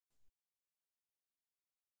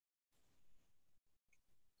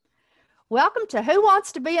Welcome to Who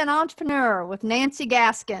Wants to Be an Entrepreneur with Nancy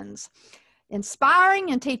Gaskins. Inspiring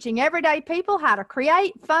and teaching everyday people how to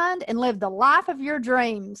create, fund, and live the life of your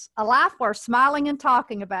dreams, a life worth smiling and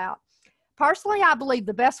talking about. Personally, I believe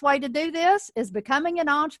the best way to do this is becoming an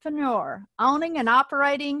entrepreneur, owning and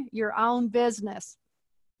operating your own business.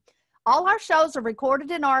 All our shows are recorded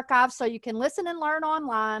and archived so you can listen and learn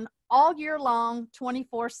online all year long,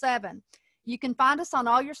 24/7. You can find us on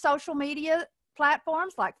all your social media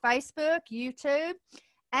platforms like Facebook, YouTube,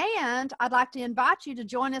 and I'd like to invite you to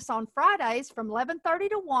join us on Fridays from 11:30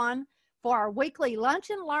 to 1 for our weekly Lunch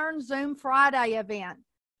and Learn Zoom Friday event.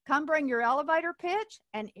 Come bring your elevator pitch,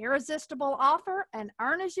 an irresistible offer, and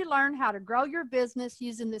earn as you learn how to grow your business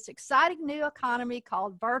using this exciting new economy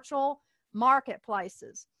called virtual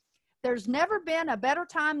marketplaces. There's never been a better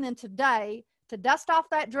time than today to dust off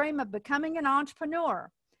that dream of becoming an entrepreneur.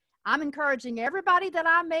 I'm encouraging everybody that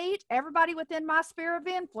I meet, everybody within my sphere of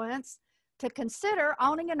influence, to consider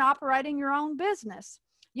owning and operating your own business.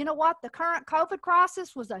 You know what? The current COVID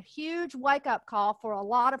crisis was a huge wake-up call for a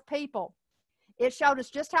lot of people. It showed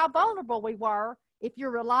us just how vulnerable we were if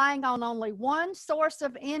you're relying on only one source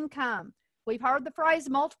of income. We've heard the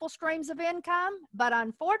phrase multiple streams of income, but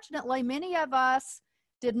unfortunately, many of us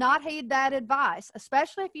did not heed that advice,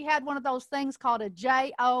 especially if you had one of those things called a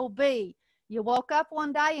JOB. You woke up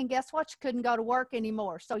one day and guess what? You couldn't go to work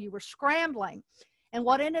anymore. So you were scrambling. And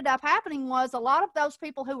what ended up happening was a lot of those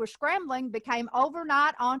people who were scrambling became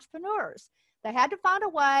overnight entrepreneurs. They had to find a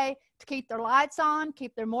way to keep their lights on,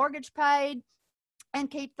 keep their mortgage paid,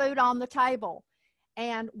 and keep food on the table.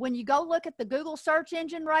 And when you go look at the Google search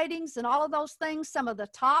engine ratings and all of those things, some of the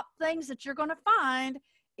top things that you're going to find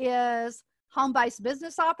is home-based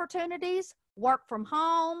business opportunities, work from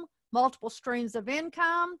home, multiple streams of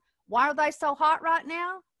income. Why are they so hot right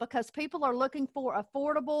now? Because people are looking for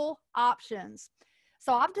affordable options.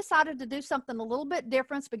 So I've decided to do something a little bit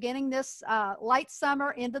different beginning this late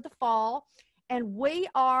summer into the fall. And we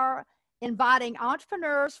are inviting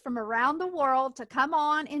entrepreneurs from around the world to come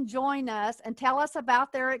on and join us and tell us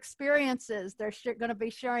about their experiences. They're going to be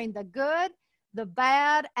sharing the good, the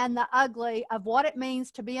bad, and the ugly of what it means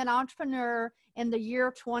to be an entrepreneur in the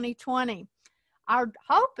year 2020. Our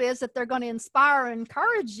hope is that they're going to inspire and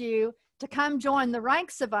encourage you to come join the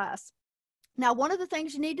ranks of us. Now, one of the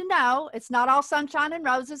things you need to know, it's not all sunshine and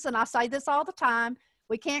roses, and I say this all the time.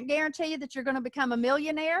 We can't guarantee you that you're going to become a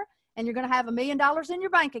millionaire and you're going to have $1 million in your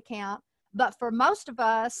bank account. But for most of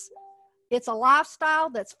us, it's a lifestyle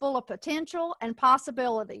that's full of potential and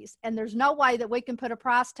possibilities, and there's no way that we can put a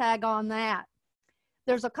price tag on that.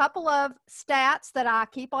 There's a couple of stats that I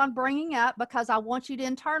keep on bringing up because I want you to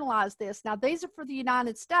internalize this. Now, these are for the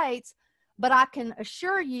United States, but I can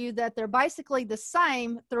assure you that they're basically the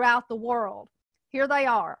same throughout the world. Here they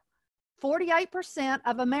are. 48%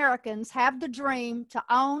 of Americans have the dream to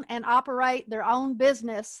own and operate their own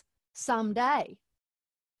business someday.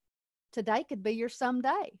 Today could be your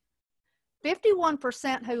someday.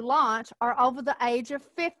 51% who launch are over the age of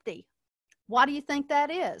 50. Why do you think that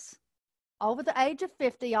is? Over the age of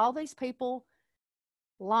 50, all these people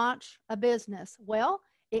launch a business. Well,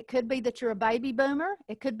 it could be that you're a baby boomer.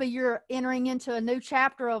 It could be you're entering into a new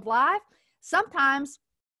chapter of life. Sometimes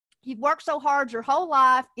you've worked so hard your whole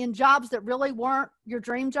life in jobs that really weren't your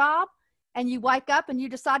dream job, and you wake up and you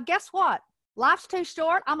decide, guess what? Life's too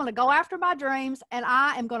short. I'm going to go after my dreams, and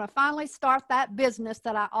I am going to finally start that business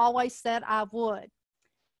that I always said I would.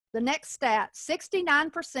 The next stat,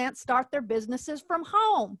 69% start their businesses from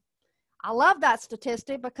home. I love that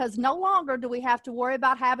statistic because no longer do we have to worry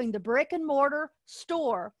about having the brick and mortar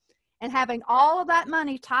store and having all of that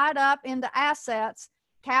money tied up into assets,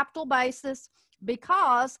 capital basis,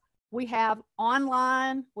 because we have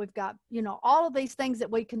online, we've got, all of these things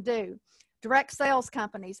that we can do, direct sales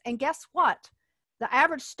companies. And guess what? The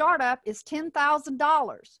average startup is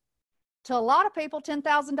 $10,000. To a lot of people,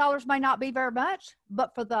 $10,000 may not be very much,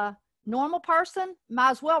 but for the normal person, might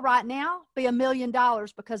as well right now be $1 million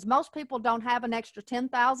because most people don't have an extra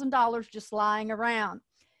 $10,000 just lying around.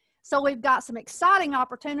 So we've got some exciting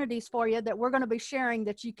opportunities for you that we're going to be sharing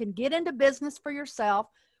that you can get into business for yourself.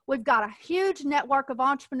 We've got a huge network of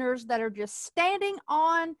entrepreneurs that are just standing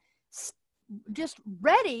on, just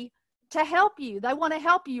ready to help you. They want to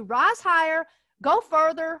help you rise higher, go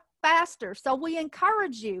further, faster. So we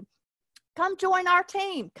encourage you. Come join our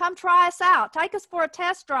team. Come try us out. Take us for a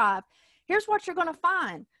test drive. Here's what you're going to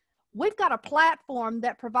find. We've got a platform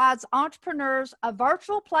that provides entrepreneurs a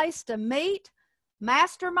virtual place to meet,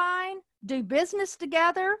 mastermind, do business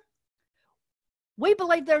together. We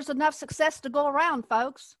believe there's enough success to go around,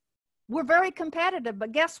 folks. We're very competitive,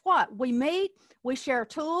 but guess what? We meet, we share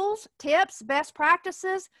tools, tips, best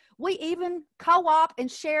practices. We even co-op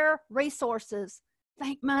and share resources.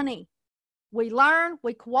 Think money. We learn,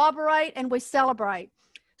 we cooperate, and we celebrate.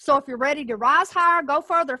 So if you're ready to rise higher, go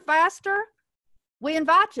further, faster, we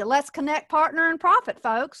invite you. Let's connect, partner, and profit,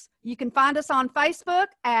 folks. You can find us on Facebook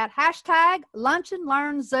at #Lunch and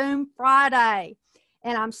Learn Zoom Friday.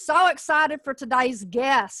 And I'm so excited for today's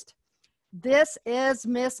guest. This is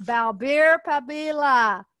Miss Balbir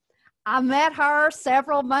Pabila. I met her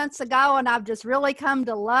several months ago, and I've just really come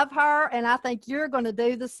to love her, and I think you're going to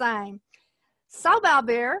do the same. So,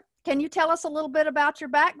 Balbir, can you tell us a little bit about your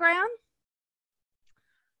background?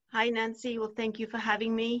 Hi, Nancy. Well, thank you for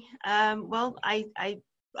having me. Well, I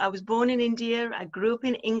was born in India. I grew up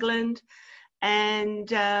in England, and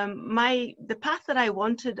the path that I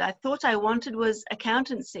thought I wanted was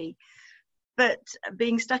accountancy. But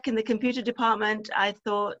being stuck in the computer department, I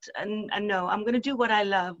thought, no, I'm going to do what I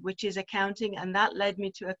love, which is accounting, and that led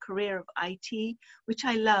me to a career of IT, which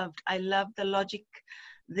I loved. I loved the logic,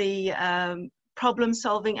 the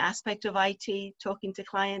problem-solving aspect of IT, talking to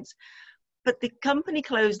clients. But the company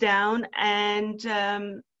closed down, and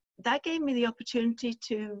that gave me the opportunity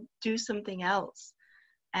to do something else.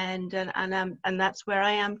 And that's where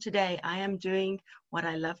I am today. I am doing what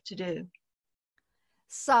I love to do.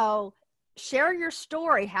 So share your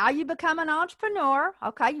story, how you become an entrepreneur.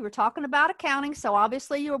 Okay, you were talking about accounting, so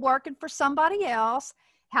obviously you were working for somebody else.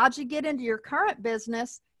 How'd you get into your current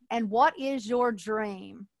business, and what is your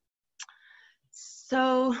dream?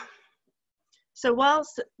 So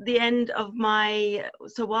whilst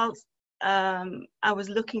I was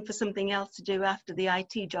looking for something else to do after the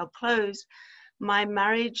IT job closed, my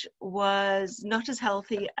marriage was not as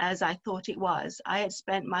healthy as I thought it was. I had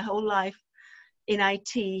spent my whole life in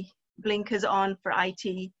IT, blinkers on for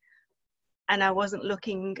IT, and I wasn't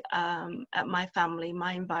looking at my family,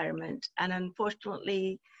 my environment. And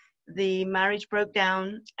unfortunately, the marriage broke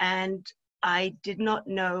down, and I did not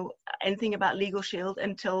know anything about Legal Shield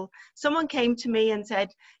until someone came to me and said,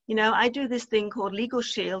 you know, I do this thing called Legal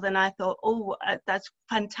Shield. And I thought, oh, that's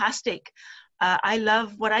fantastic. I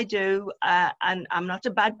love what I do, and I'm not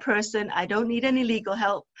a bad person. I don't need any legal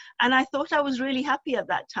help. And I thought I was really happy at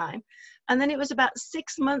that time. And then it was about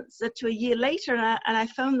 6 months to a year later, and I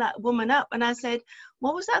phoned that woman up, and I said,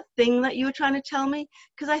 what was that thing that you were trying to tell me?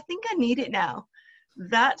 Because I think I need it now.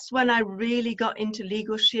 That's when I really got into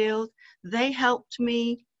Legal Shield. They helped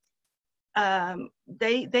me.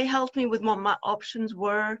 They helped me with what my options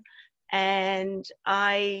were, and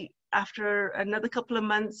after another couple of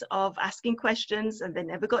months of asking questions, and they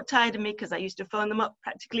never got tired of me because I used to phone them up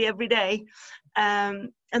practically every day, and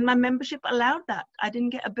my membership allowed that. I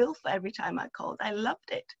didn't get a bill for every time I called. I loved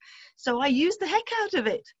it, so I used the heck out of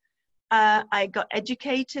it. I got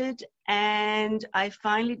educated, and I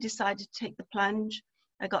finally decided to take the plunge.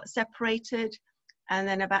 I got separated, and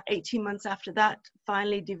then about 18 months after that,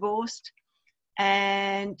 finally divorced.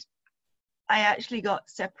 And I actually got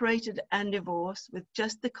separated and divorced with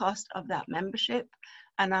just the cost of that membership.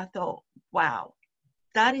 And I thought, wow,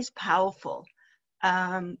 that is powerful.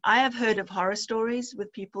 I have heard of horror stories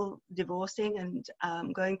with people divorcing and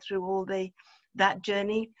going through all that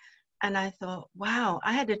journey. And I thought, wow,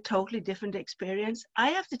 I had a totally different experience. I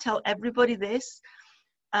have to tell everybody this,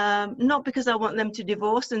 not because I want them to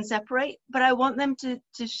divorce and separate, but I want them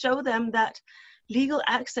to show them that legal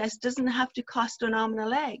access doesn't have to cost an arm and a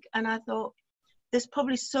leg. And I thought, there's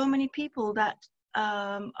probably so many people that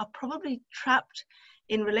are probably trapped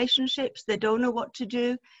in relationships. They don't know what to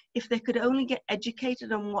do. If they could only get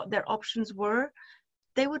educated on what their options were,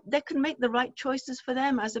 they could make the right choices for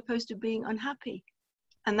them as opposed to being unhappy.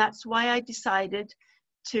 And that's why I decided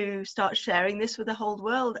to start sharing this with the whole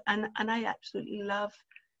world. And I absolutely love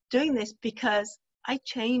doing this because I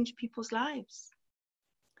change people's lives.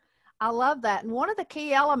 I love that. And one of the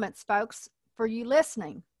key elements, folks, for you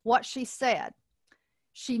listening, what she said,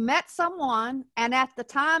 she met someone, and at the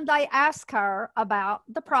time they asked her about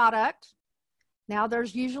the product. Now,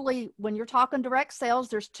 there's usually, when you're talking direct sales,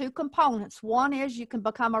 there's two components. One is you can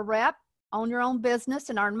become a rep, own your own business,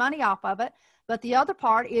 and earn money off of it. But the other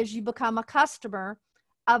part is you become a customer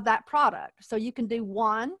of that product. So you can do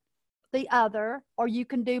one, the other, or you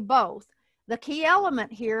can do both. The key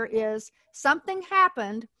element here is something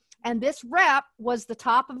happened, and this rep was the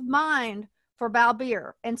top of mind for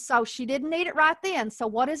Balbir. And so she didn't need it right then. So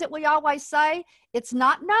what is it we always say? It's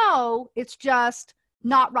not no, it's just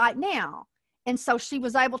not right now. And so she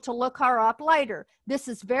was able to look her up later. This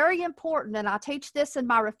is very important, and I teach this in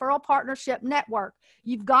my referral partnership network.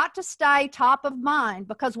 You've got to stay top of mind,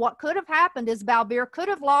 because what could have happened is Balbir could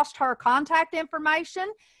have lost her contact information.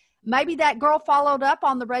 Maybe that girl followed up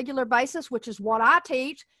on the regular basis, which is what I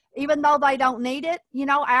teach, even though they don't need it. You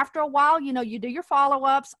know, after a while, you know, you do your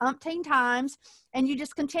follow-ups umpteen times and you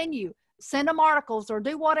just continue. Send them articles or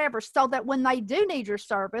do whatever, so that when they do need your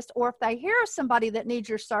service, or if they hear somebody that needs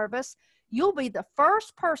your service, you'll be the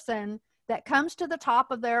first person that comes to the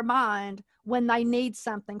top of their mind when they need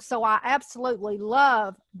something. So I absolutely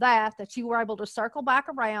love that you were able to circle back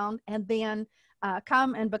around and then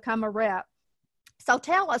come and become a rep. So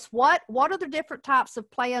tell us, what are the different types of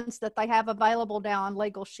plans that they have available now on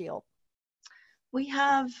Legal Shield? We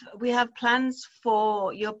have plans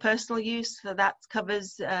for your personal use. So that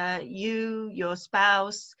covers you, your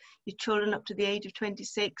spouse, your children up to the age of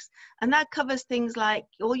 26. And that covers things like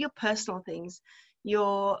all your personal things.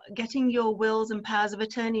 You're getting your wills and powers of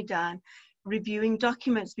attorney done, reviewing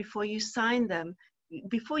documents before you sign them,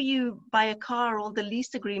 before you buy a car, all the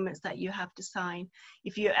lease agreements that you have to sign.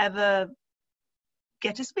 If you ever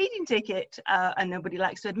get a speeding ticket, and nobody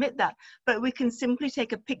likes to admit that, but we can simply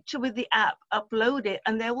take a picture with the app, upload it,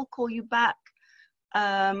 and they will call you back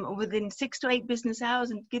within 6 to 8 business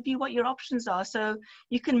hours and give you what your options are. So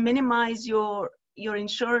you can minimize your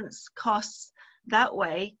insurance costs that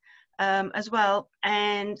way as well.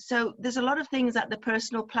 And so there's a lot of things that the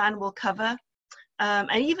personal plan will cover. And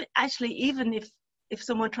even if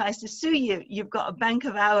someone tries to sue you, you've got a bank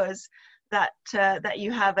of hours that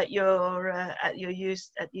you have at your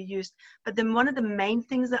use. But then one of the main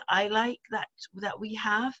things that I like that we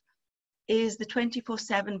have is the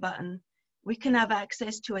 24/7 button. We can have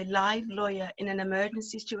access to a live lawyer in an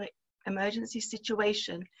emergency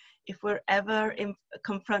situation if we're ever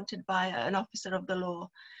confronted by an officer of the law.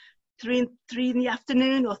 3 in the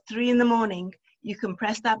afternoon or 3 in the morning, you can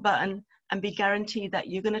press that button and be guaranteed that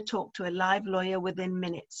you're going to talk to a live lawyer within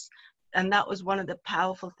minutes. And that was one of the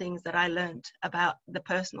powerful things that I learned about the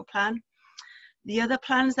personal plan. The other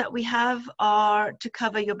plans that we are to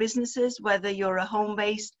cover your businesses, whether you're a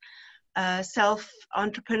home-based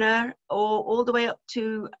self-entrepreneur or all the way up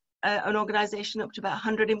to an organization up to about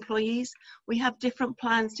 100 employees. We have different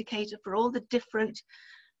plans to cater for all the different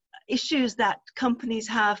issues that companies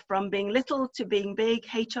have, from being little to being big,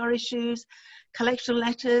 HR issues, collection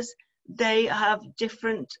letters. They have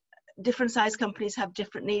different size companies have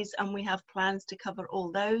different needs, and we have plans to cover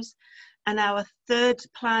all those. And our third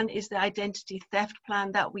plan is the identity theft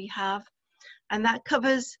plan that we have, and that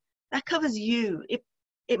covers you.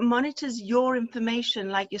 It monitors your information,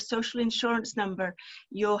 like your social insurance number,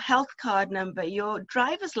 your health card number, your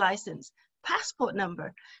driver's license, passport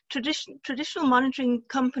number. Traditional monitoring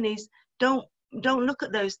companies don't look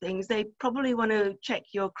at those things. They probably want to check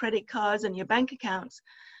your credit cards and your bank accounts.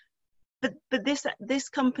 But this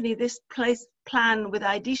company, this plan with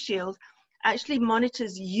ID Shield actually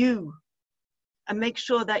monitors you and makes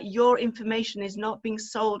sure that your information is not being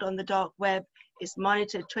sold on the dark web. It's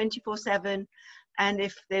monitored 24/7, and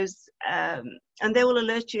if there's and they will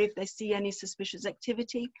alert you if they see any suspicious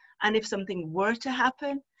activity. And if something were to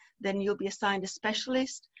happen, then you'll be assigned a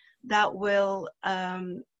specialist that will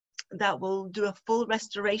do a full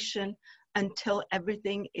restoration until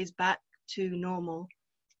everything is back to normal.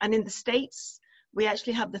 And in the States, we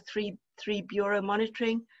actually have the three bureau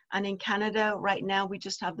monitoring. And in Canada, right now, we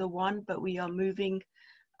just have the one, but we are moving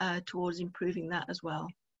towards improving that as well.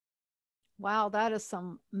 Wow, that is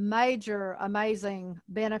some major, amazing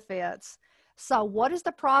benefits. So what is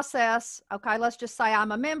the process? Okay, let's just say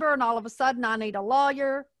I'm a member and all of a sudden I need a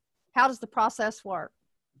lawyer. How does the process work?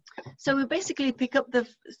 So we basically pick up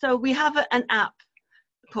so we have an app.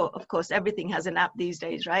 Of course, everything has an app these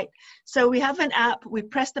days, right? So we have an app, we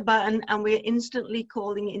press the button, and we're instantly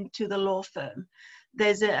calling into the law firm.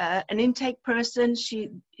 There's an intake person,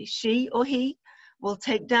 she or he will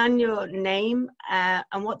take down your name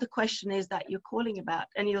and what the question is that you're calling about.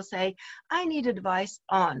 And you'll say, I need advice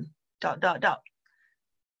on ... That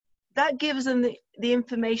gives them the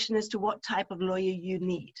information as to what type of lawyer you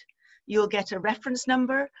need. You'll get a reference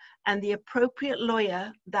number, and the appropriate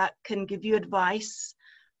lawyer that can give you advice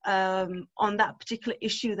on that particular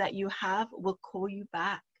issue that you have will call you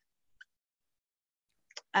back.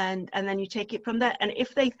 And then you take it from there. And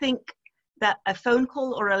if they think that a phone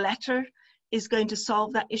call or a letter is going to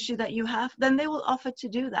solve that issue that you have, then they will offer to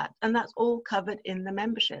do that. And that's all covered in the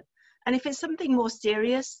membership. And if it's something more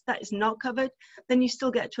serious that is not covered, then you still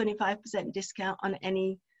get 25% discount on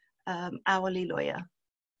any hourly lawyer.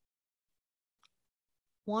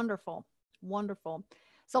 Wonderful, wonderful.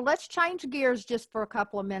 So let's change gears just for a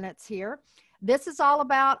couple of minutes here. This is all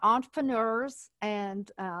about entrepreneurs, and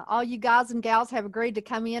all you guys and gals have agreed to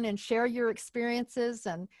come in and share your experiences.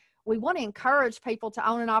 And we want to encourage people to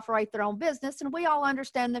own and operate their own business. And we all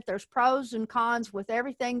understand that there's pros and cons with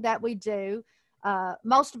everything that we do.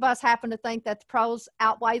 Most of us happen to think that the pros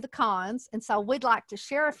outweigh the cons. And so we'd like to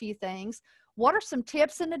share a few things. What are some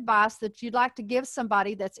tips and advice that you'd like to give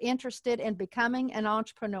somebody that's interested in becoming an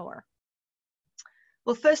entrepreneur?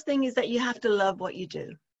 Well, first thing is that you have to love what you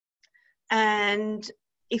do. And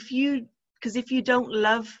if you don't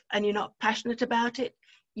love and you're not passionate about it,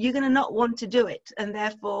 you're going to not want to do it. And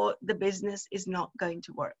therefore, the business is not going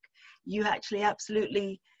to work. You actually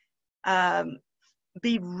absolutely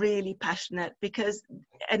be really passionate, because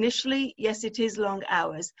initially, yes, it is long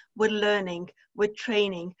hours. We're learning, we're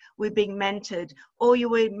training, we're being mentored, or you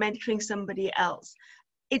were mentoring somebody else.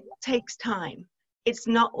 It takes time. It's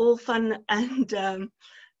not all fun and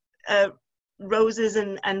roses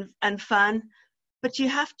and fun, but you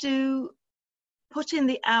have to put in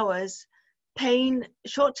the hours,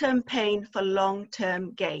 short-term pain for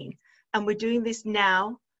long-term gain. And we're doing this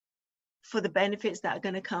now for the benefits that are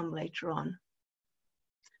going to come later on.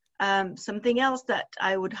 Something else that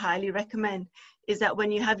I would highly recommend is that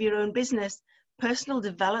when you have your own business, personal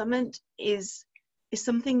development is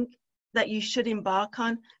something that you should embark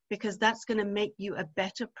on, because that's going to make you a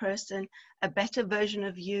better person, a better version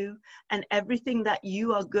of you, and everything that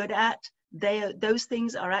you are good at, those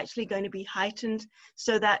things are actually going to be heightened,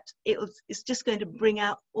 so that it's just going to bring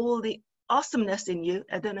out all the awesomeness in you,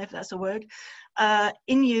 I don't know if that's a word,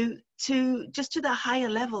 in you to the higher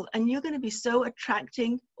level, and you're going to be so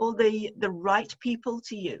attracting all the right people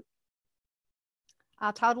to you.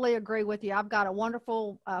 I totally agree with you. I've got a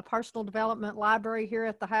wonderful personal development library here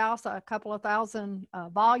at the house, a couple of thousand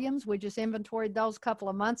volumes. We just inventoried those a couple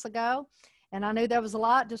of months ago, and I knew there was a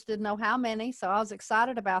lot, just didn't know how many, so I was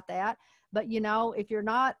excited about that. But, you know, if you're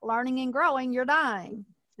not learning and growing, you're dying.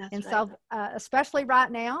 And right. So especially right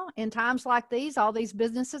now, in times like these, all these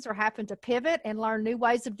businesses are having to pivot and learn new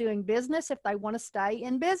ways of doing business if they want to stay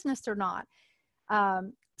in business or not.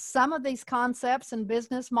 Some of these concepts and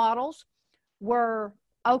business models were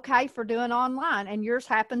okay for doing online, and yours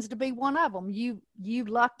happens to be one of them. You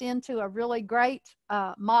lucked into a really great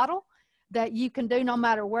model that you can do no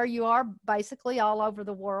matter where you are, basically all over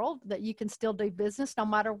the world, that you can still do business no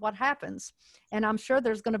matter what happens. And I'm sure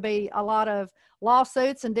there's going to be a lot of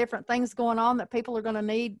lawsuits and different things going on that people are going to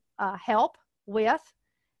need help with,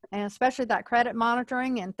 and especially that credit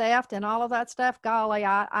monitoring and theft and all of that stuff. Golly,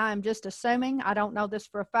 I'm just assuming, I don't know this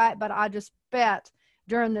for a fact, but I just bet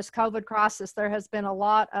during this COVID crisis, there has been a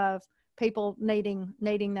lot of people needing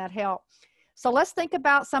that help. So let's think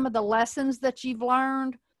about some of the lessons that you've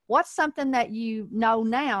learned. What's something that you know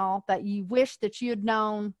now that you wish that you'd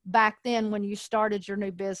known back then when you started your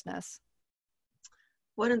new business?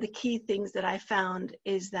 One of the key things that I found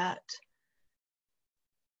is that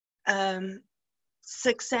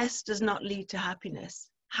success does not lead to happiness.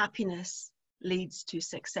 Happiness leads to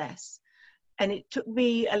success. And it took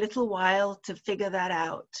me a little while to figure that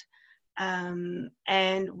out.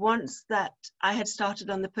 And once that I had started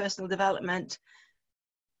on the personal development,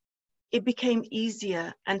 it became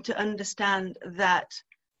easier and to understand that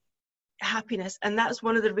happiness. And that's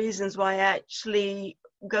one of the reasons why I actually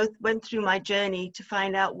went through my journey to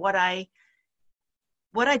find out what I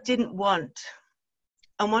didn't want.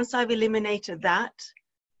 And once I've eliminated that,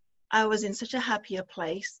 I was in such a happier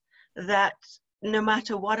place that no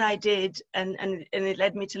matter what I did, and it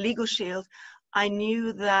led me to Legal Shield, I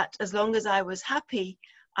knew that as long as I was happy,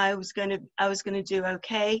 I was going to do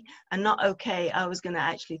okay, and not okay, I was going to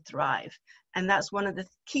actually thrive. And that's one of the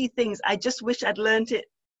key things. I just wish I'd learned it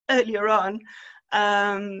earlier on.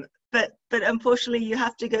 But unfortunately, you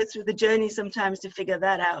have to go through the journey sometimes to figure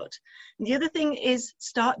that out. And the other thing is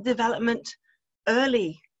start development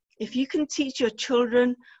early. If you can teach your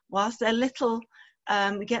children whilst they're little,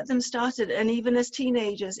 get them started. And even as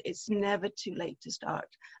teenagers, it's never too late to start.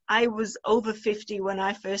 I was over 50 when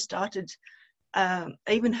I first started. I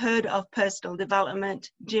even heard of personal development,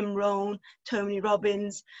 Jim Rohn, Tony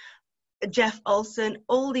Robbins, Jeff Olson,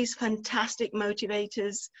 all these fantastic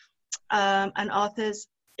motivators and authors.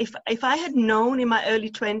 If I had known in my early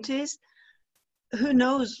 20s, who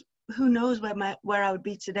knows where I would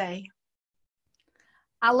be today.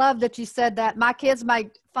 I love that you said that. My kids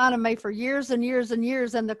made fun of me for years and years and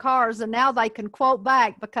years in the cars, and now they can quote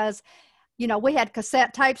back because, you know, we had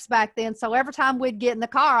cassette tapes back then. So every time we'd get in the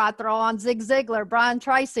car, I'd throw on Zig Ziglar, Brian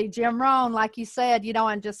Tracy, Jim Rohn, like you said, you know,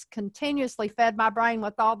 and just continuously fed my brain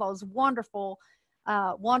with all those wonderful,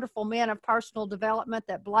 wonderful men of personal development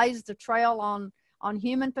that blazed the trail on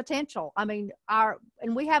human potential. I mean,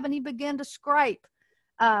 and we haven't even begun to scrape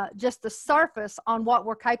just the surface on what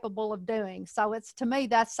we're capable of doing. So to me,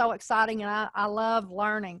 that's so exciting, and I love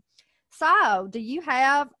learning. So, do you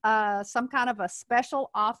have some kind of a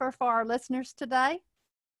special offer for our listeners today?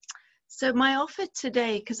 So my offer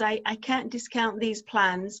today, because I can't discount these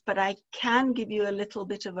plans, but I can give you a little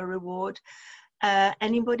bit of a reward.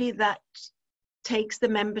 Anybody that takes the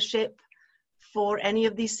membership for any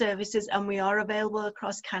of these services, and we are available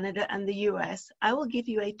across Canada and the US, I will give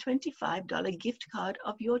you a $25 gift card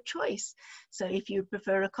of your choice. So if you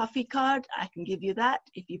prefer a coffee card, I can give you that.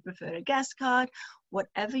 If you prefer a gas card,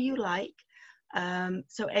 whatever you like.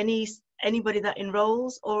 So anybody that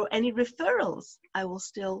enrolls or any referrals, I will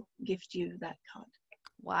still gift you that card.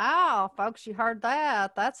 Wow, folks, you heard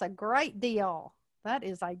that. That's a great deal. That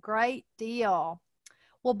is a great deal.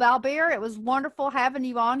 Well, Balbir, it was wonderful having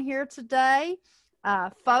you on here today.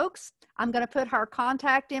 Folks, I'm going to put her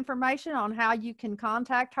contact information on how you can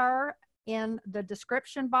contact her in the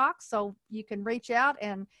description box, so you can reach out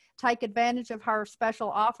and take advantage of her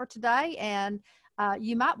special offer today. And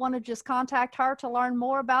you might want to just contact her to learn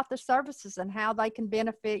more about the services and how they can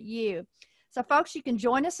benefit you. So folks, you can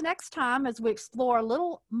join us next time as we explore a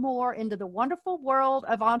little more into the wonderful world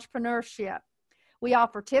of entrepreneurship. We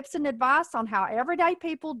offer tips and advice on how everyday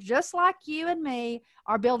people just like you and me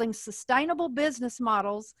are building sustainable business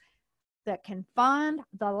models that can fund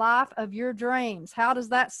the life of your dreams. How does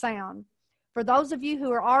that sound? For those of you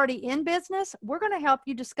who are already in business, we're going to help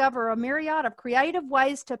you discover a myriad of creative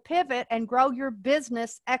ways to pivot and grow your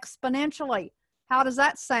business exponentially. How does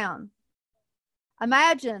that sound?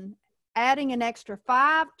 Imagine adding an extra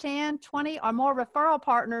 5, 10, 20, or more referral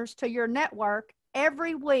partners to your network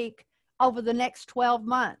every week over the next 12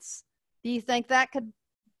 months. Do you think that could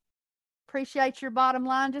appreciate your bottom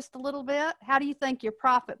line just a little bit? How do you think your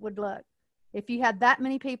profit would look if you had that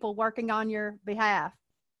many people working on your behalf,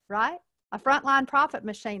 right? A frontline profit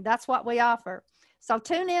machine, that's what we offer. So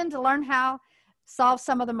tune in to learn how to solve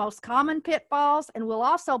some of the most common pitfalls, and we'll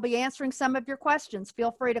also be answering some of your questions.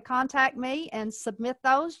 Feel free to contact me and submit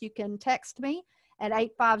those. You can text me at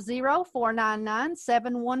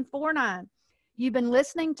 850-499-7149. You've been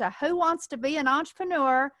listening to Who Wants to Be an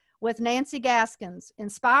Entrepreneur with Nancy Gaskins,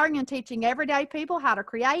 inspiring and teaching everyday people how to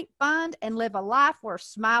create, fund, and live a life worth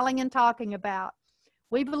smiling and talking about.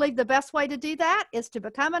 We believe the best way to do that is to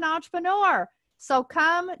become an entrepreneur. So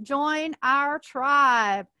come join our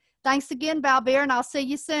tribe. Thanks again, Balbir, and I'll see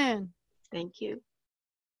you soon. Thank you.